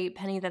every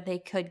penny that they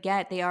could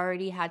get. They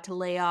already had to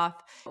lay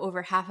off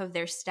over half of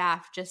their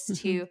staff just Hmm.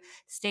 to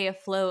stay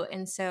afloat.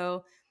 And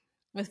so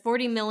with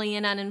 40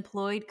 million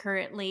unemployed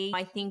currently,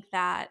 I think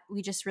that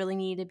we just really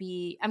need to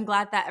be. I'm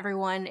glad that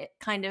everyone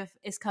kind of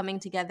is coming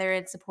together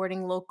and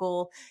supporting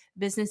local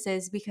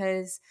businesses,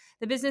 because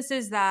the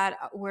businesses that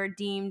were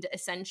deemed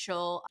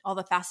essential, all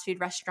the fast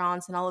food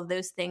restaurants and all of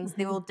those things,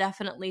 they Hmm. will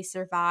definitely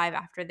survive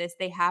after this.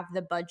 They have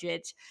the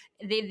budget.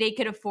 They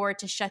could afford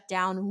to shut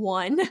down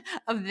one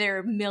of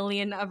their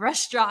million of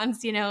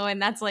restaurants,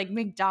 and that's like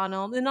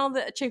McDonald's and all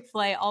the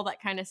Chick-fil-A, all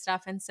that kind of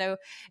stuff. And so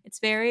it's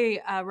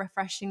very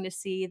refreshing to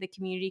see the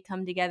community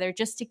come together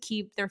just to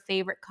keep their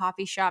favorite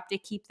coffee shop, to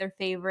keep their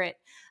favorite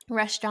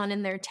restaurant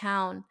in their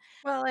town.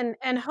 Well,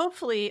 and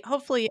hopefully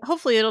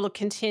it'll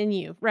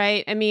continue,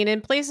 right? I mean,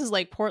 in places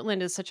like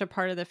Portland is such a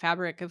part of the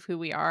fabric of who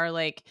we are.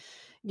 Like,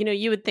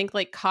 you would think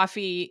like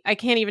coffee. I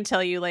can't even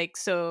tell you, like,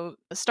 so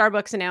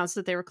Starbucks announced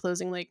that they were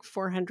closing like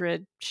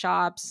 400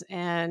 shops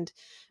and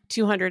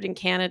 200 in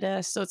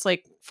Canada. So it's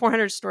like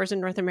 400 stores in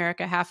North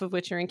America, half of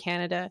which are in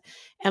Canada.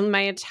 And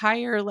my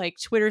entire like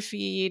Twitter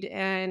feed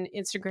and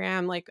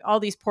Instagram, like all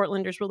these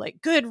Portlanders were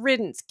like, "Good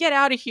riddance, get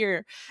out of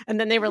here." And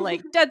then they were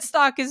like, "Dead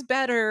stock is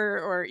better,"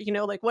 or,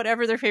 like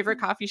whatever their favorite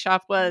coffee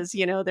shop was,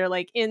 they're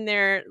like in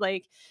there,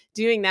 like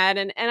doing that.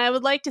 And I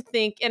would like to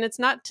think, and it's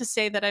not to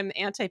say that I'm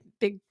anti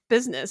big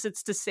business,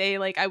 it's to say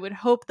like, I would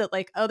hope that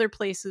like other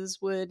places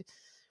would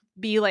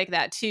be like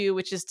that too,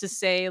 which is to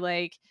say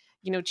like,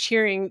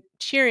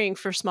 cheering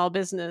for small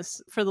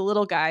business, for the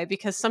little guy,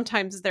 because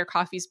sometimes their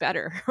coffee's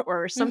better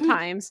or Mhm.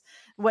 sometimes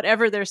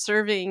whatever they're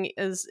serving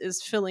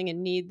is filling a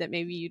need that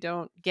maybe you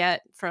don't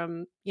get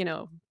from,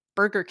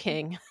 Burger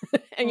King.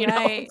 And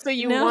Right. so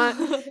you want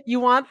No. you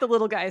want the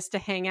little guys to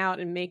hang out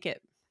and make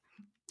it.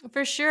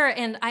 For sure.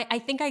 And I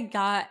think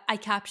I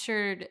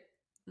captured,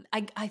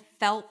 I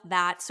felt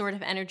that sort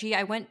of energy.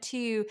 I went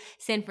to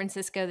San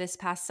Francisco this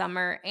past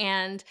summer,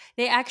 and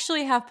they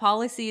actually have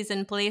policies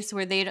in place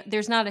where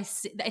there's not I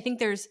think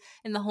there's,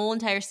 in the whole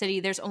entire city,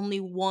 there's only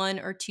one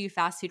or two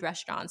fast food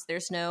restaurants.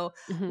 There's no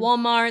Mhm.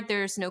 Walmart,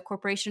 there's no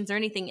corporations or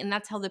anything. And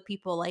that's how the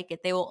people like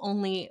it. They will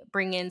only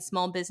bring in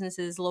small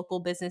businesses, local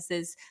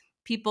businesses,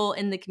 people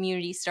in the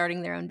community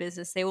starting their own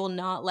business. They will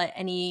not let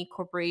any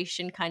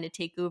corporation kind of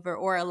take over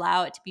or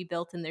allow it to be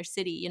built in their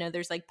city.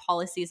 There's like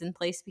policies in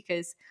place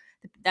because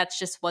that's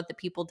just what the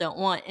people don't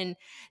want. And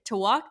to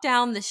walk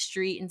down the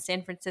street in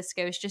San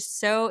Francisco is just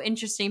so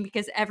interesting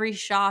because every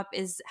shop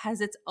has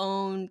its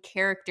own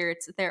character.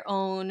 It's their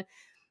own.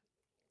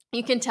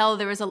 You can tell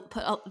there was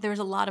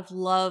a lot of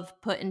love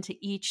put into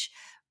each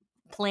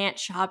plant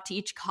shop, to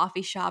each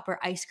coffee shop or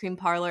ice cream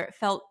parlor. It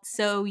felt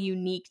so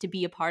unique to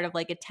be a part of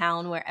like a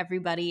town where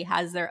everybody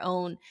has their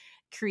own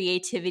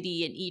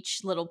creativity in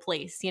each little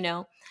place.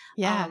 Yeah,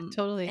 Um,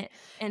 totally. and,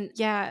 and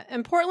Yeah,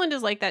 and Portland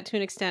is like that to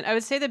an extent. I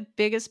would say the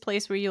biggest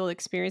place where you'll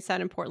experience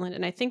that in Portland,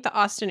 and I think the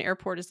Austin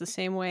airport is the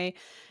same way,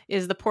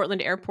 is the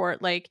Portland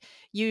airport. Like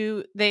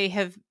they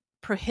have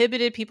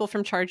prohibited people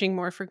from charging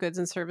more for goods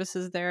and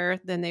services there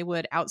than they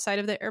would outside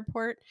of the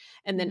airport.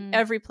 And then Mhm.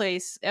 every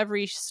place,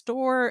 every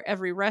store,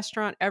 every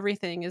restaurant,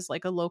 everything is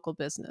like a local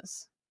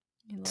business.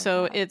 I love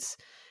So that.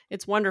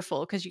 it's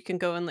wonderful because you can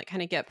go and like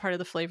kind of get part of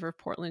the flavor of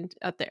Portland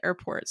at the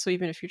airport. So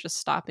even if you're just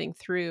stopping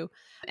through,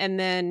 and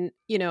then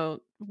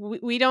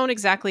we don't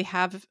exactly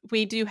have,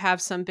 we do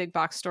have some big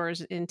box stores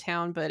in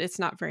town, but it's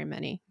not very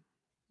many.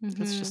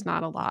 It's just Mhm.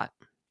 not a lot.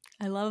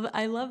 I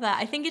love that.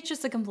 I think it's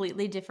just a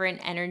completely different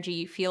energy.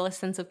 You feel a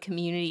sense of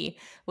community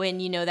when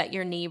you know that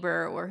your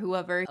neighbor or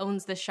whoever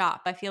owns the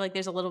shop. I feel like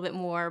there's a little bit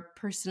more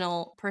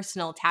personal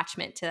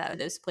attachment to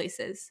those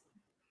places.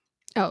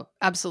 Oh,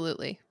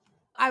 absolutely.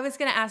 I was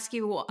going to ask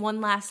you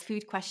one last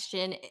food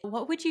question.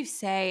 What would you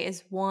say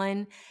is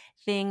one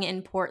thing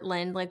in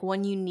Portland, like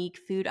one unique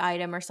food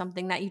item or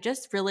something that you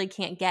just really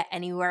can't get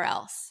anywhere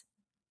else?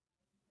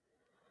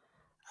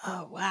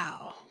 Oh,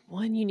 wow.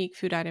 One unique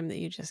food item that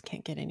you just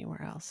can't get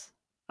anywhere else.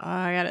 Oh,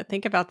 I got to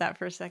think about that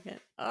for a second.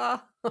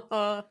 Oh,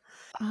 oh,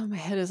 my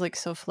head is like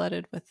so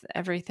flooded with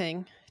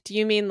everything. Do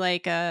you mean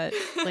like a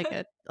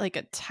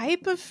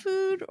type of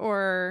food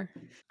or?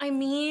 I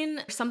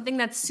mean, something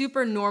that's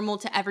super normal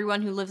to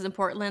everyone who lives in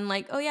Portland,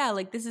 like, oh yeah,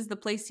 like this is the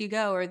place you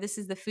go or this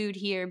is the food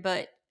here,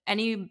 but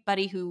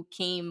anybody who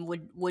came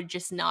would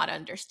just not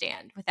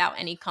understand without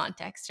any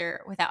context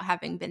or without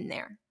having been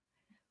there.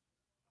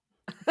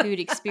 A food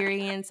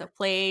experience, a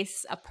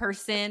place, a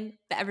person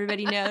that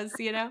everybody knows?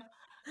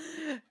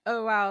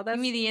 Oh, wow, Give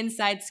me that's the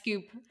inside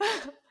scoop.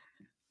 oh,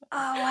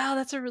 wow,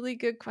 that's a really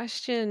good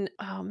question.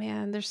 Oh,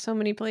 man, there's so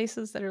many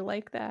places that are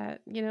like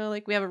that.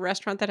 Like we have a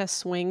restaurant that has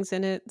swings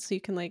in it, so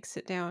you can like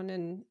sit down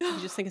and you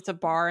just think it's a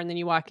bar, and then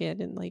you walk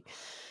in and like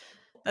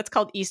that's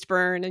called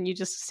Eastburn, and you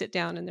just sit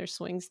down and there's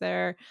swings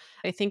there.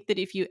 I think that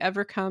if you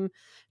ever come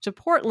to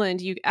Portland,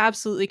 you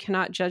absolutely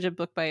cannot judge a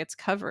book by its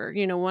cover.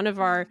 One of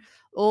our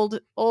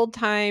old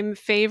time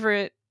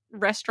favorite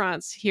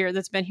restaurants here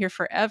that's been here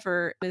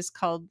forever is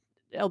called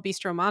El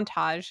Bistro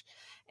Montage,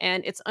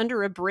 and it's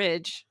under a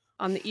bridge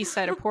on the east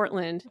side of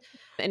Portland.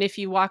 And if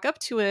you walk up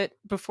to it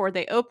before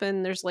they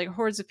open, there's like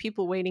hordes of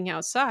people waiting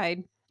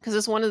outside because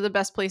it's one of the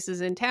best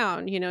places in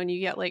town, and you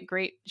get like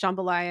great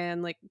jambalaya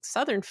and like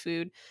southern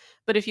food.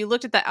 But if you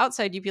looked at the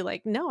outside, you'd be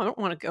like, no, I don't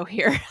want to go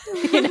here,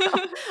 you know?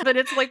 But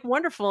it's like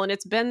wonderful. And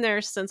it's been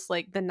there since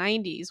like the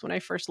 90s when I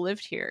first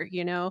lived here,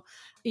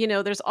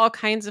 there's all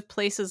kinds of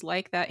places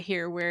like that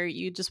here where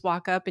you just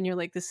walk up and you're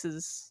like, this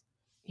is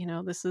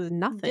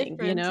nothing,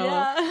 Different,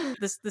 yeah.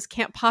 this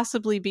can't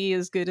possibly be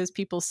as good as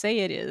people say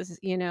it is.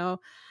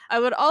 I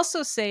would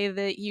also say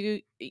that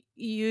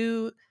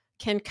you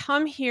can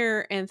come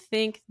here and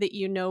think that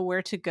you know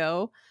where to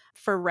go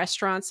for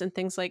restaurants and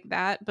things like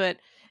that, but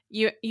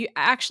you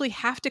actually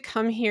have to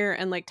come here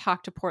and like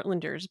talk to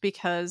Portlanders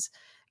because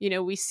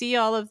we see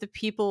all of the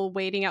people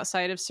waiting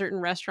outside of certain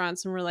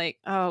restaurants and we're like,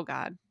 oh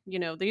god,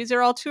 these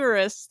are all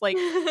tourists, like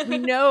we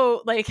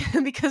know, like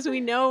because we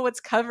know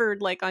what's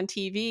covered like on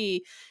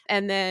TV.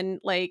 And then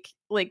like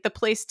the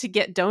place to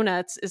get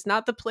donuts is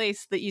not the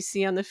place that you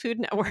see on the Food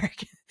Network.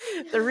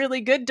 The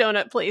really good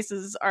donut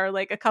places are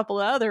like a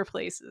couple of other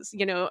places.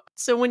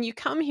 So when you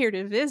come here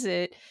to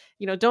visit,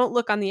 don't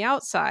look on the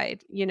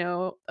outside,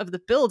 of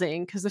the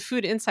building because the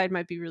food inside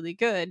might be really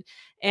good.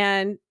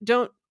 And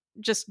don't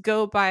just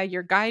go by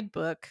your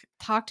guidebook.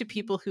 Talk to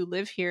people who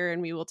live here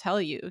and we will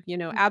tell you,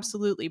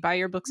 absolutely buy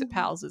your books at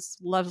Pals. It's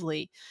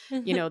lovely.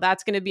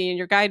 That's going to be in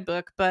your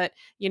guidebook, but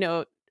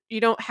you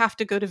don't have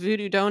to go to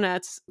Voodoo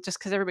Donuts just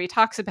because everybody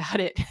talks about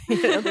it.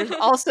 There's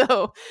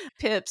also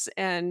Pips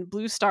and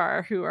Blue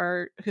Star who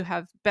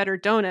have better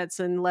donuts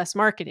and less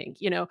marketing,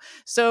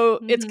 So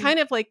it's kind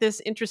of like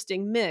this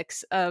interesting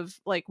mix of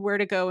like where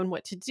to go and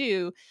what to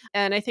do.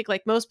 And I think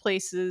like most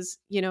places,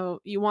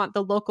 you want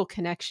the local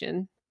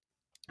connection,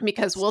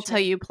 because we'll tell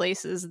you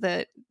places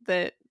that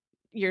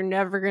you're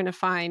never going to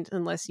find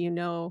unless you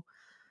know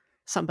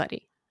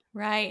somebody.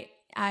 Right.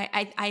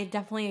 I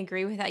definitely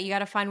agree with that. You got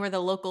to find where the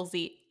locals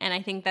eat. And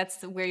I think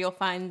that's where you'll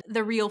find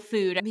the real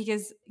food,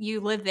 because you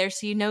live there.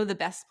 So you know the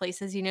best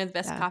places, you know the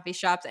best coffee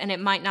shops, and it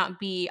might not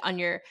be on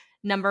your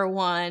number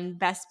one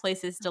best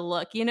places to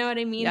look. You know what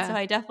I mean? Yeah. So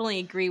I definitely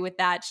agree with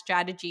that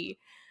strategy.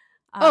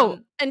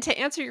 And to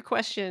answer your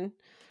question,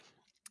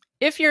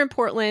 if you're in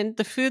Portland,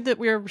 the food that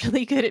we're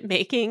really good at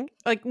making,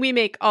 like we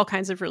make all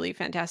kinds of really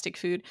fantastic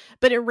food,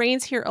 but it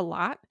rains here a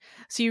lot.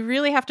 So you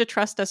really have to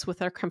trust us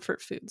with our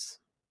comfort foods.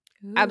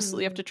 Ooh.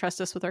 Absolutely have to trust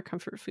us with our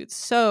comfort foods.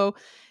 So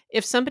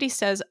if somebody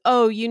says,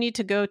 oh, you need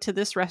to go to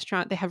this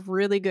restaurant, they have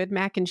really good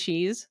mac and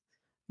cheese,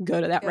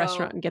 go to that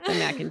restaurant and get the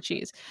mac and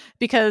cheese,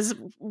 because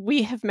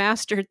we have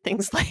mastered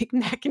things like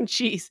mac and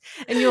cheese.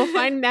 And you'll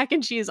find mac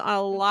and cheese on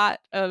a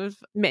lot of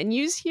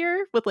menus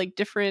here with like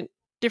different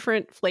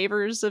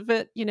flavors of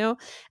it,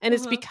 and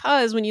it's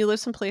because when you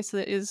live someplace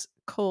that is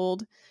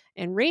cold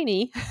and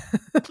rainy,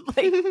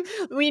 like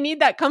we need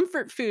that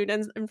comfort food.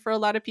 And for a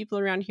lot of people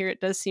around here,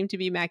 it does seem to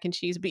be mac and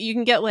cheese, but you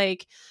can get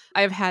like,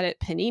 I've had it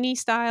panini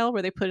style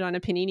where they put it on a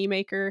panini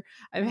maker.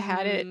 I've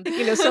had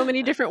it, so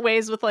many different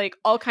ways with like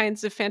all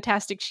kinds of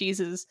fantastic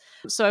cheeses.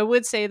 So I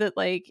would say that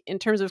like, in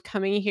terms of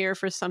coming here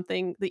for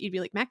something that you'd be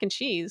like mac and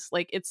cheese,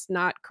 like it's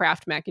not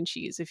Kraft mac and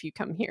cheese if you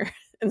come here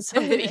and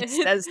somebody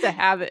says to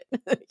have it.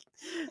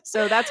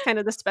 So that's kind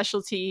of the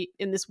specialty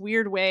in this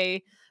weird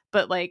way.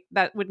 But like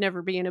that would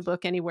never be in a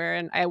book anywhere.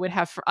 And I would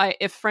have,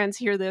 if friends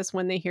hear this,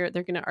 when they hear it,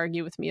 they're going to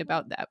argue with me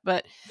about that.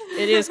 But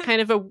it is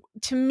kind of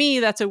to me,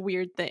 that's a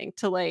weird thing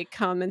to like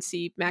come and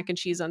see mac and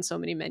cheese on so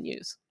many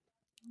menus.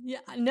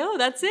 Yeah, no,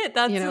 that's it.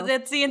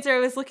 That's the answer I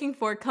was looking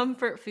for.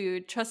 Comfort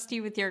food. Trust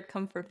you with your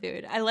comfort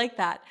food. I like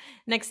that.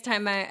 Next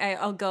time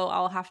I'll go,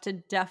 I'll have to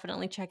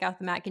definitely check out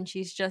the mac and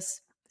cheese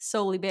just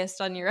solely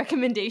based on your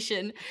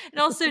recommendation.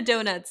 And also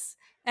donuts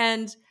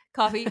and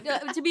coffee.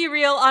 To be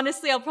real,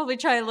 honestly, I'll probably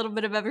try a little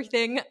bit of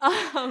everything.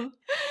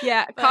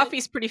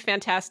 Coffee's pretty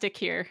fantastic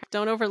here.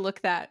 Don't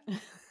overlook that.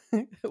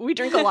 We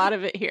drink a lot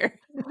of it here.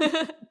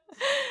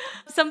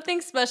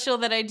 Something special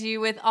that I do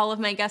with all of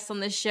my guests on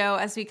this show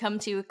as we come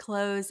to a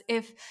close,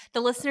 if the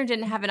listener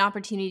didn't have an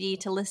opportunity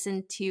to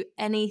listen to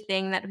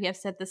anything that we have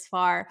said this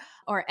far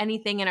or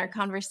anything in our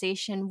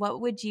conversation, what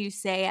would you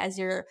say as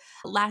your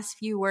last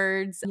few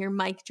words, your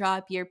mic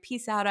drop, your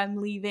peace out, I'm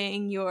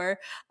leaving, your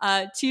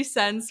 2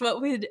 cents?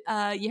 What would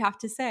you have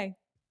to say?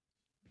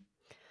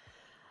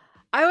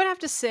 I would have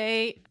to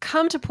say,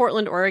 come to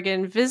Portland,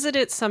 Oregon, visit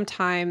it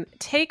sometime,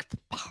 take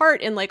part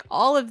in like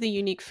all of the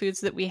unique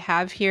foods that we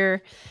have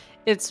here.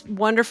 It's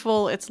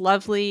wonderful. It's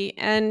lovely.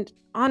 And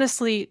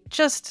honestly,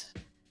 just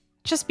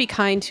be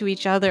kind to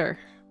each other.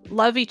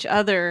 Love each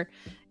other.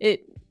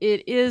 It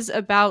is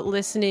about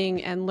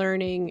listening and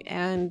learning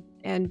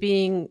and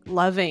being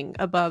loving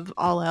above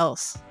all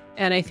else.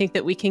 And I think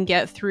that we can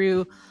get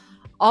through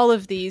all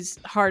of these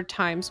hard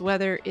times,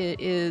 whether it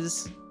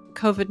is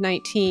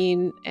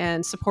COVID-19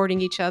 and supporting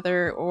each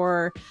other,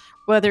 or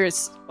whether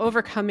it's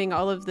overcoming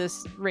all of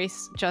this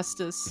race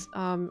justice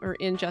or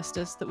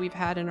injustice that we've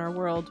had in our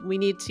world. We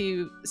need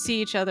to see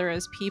each other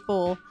as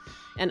people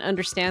and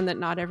understand that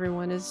not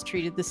everyone is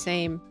treated the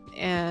same,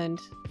 and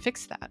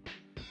fix that.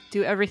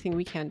 Do everything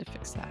we can to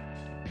fix that.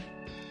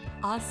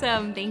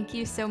 Awesome. Thank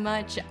you so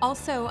much.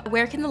 Also,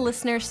 where can the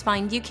listeners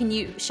find you? Can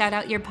you shout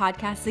out your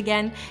podcast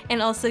again,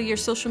 and also your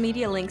social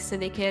media links so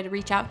they could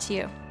reach out to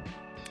you?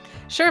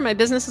 Sure. My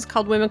business is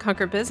called Women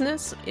Conquer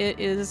Business. It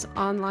is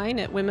online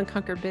at Women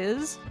Conquer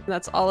Biz.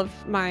 That's all of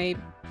my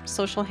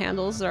social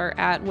handles are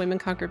at Women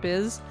Conquer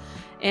Biz.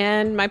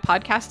 And my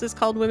podcast is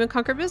called Women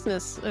Conquer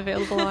Business,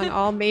 available on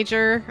all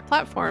major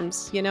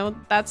platforms.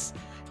 That's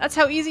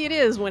how easy it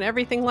is when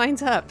everything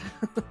lines up.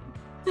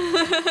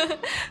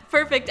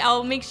 Perfect.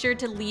 I'll make sure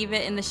to leave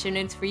it in the show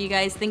notes for you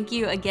guys. Thank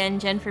you again,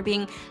 Jen, for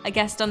being a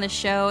guest on the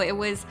show. It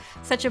was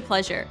such a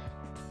pleasure.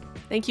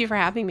 Thank you for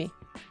having me.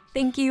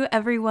 Thank you,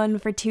 everyone,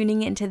 for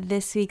tuning into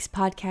this week's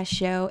podcast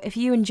show. If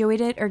you enjoyed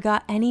it or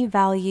got any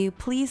value,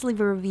 please leave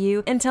a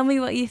review and tell me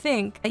what you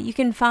think. You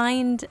can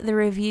find the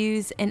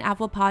reviews in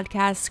Apple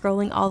Podcasts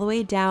scrolling all the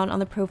way down on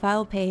the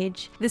profile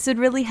page. This would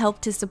really help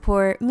to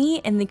support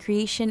me and the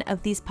creation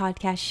of these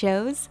podcast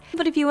shows.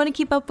 But if you want to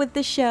keep up with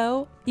the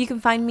show, you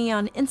can find me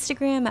on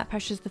Instagram at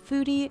Precious the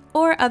Foodie,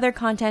 or other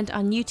content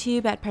on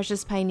YouTube at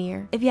Precious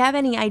Pioneer. If you have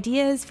any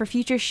ideas for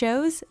future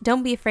shows,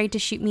 don't be afraid to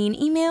shoot me an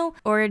email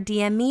or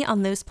DM me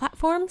on those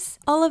platforms.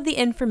 All of the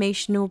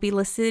information will be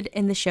listed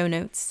in the show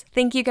notes.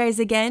 Thank you guys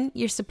again.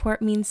 Your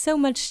support means so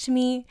much to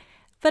me.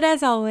 But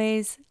as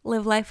always,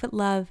 live life with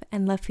love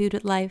and love food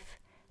with life.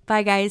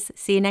 Bye guys.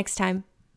 See you next time.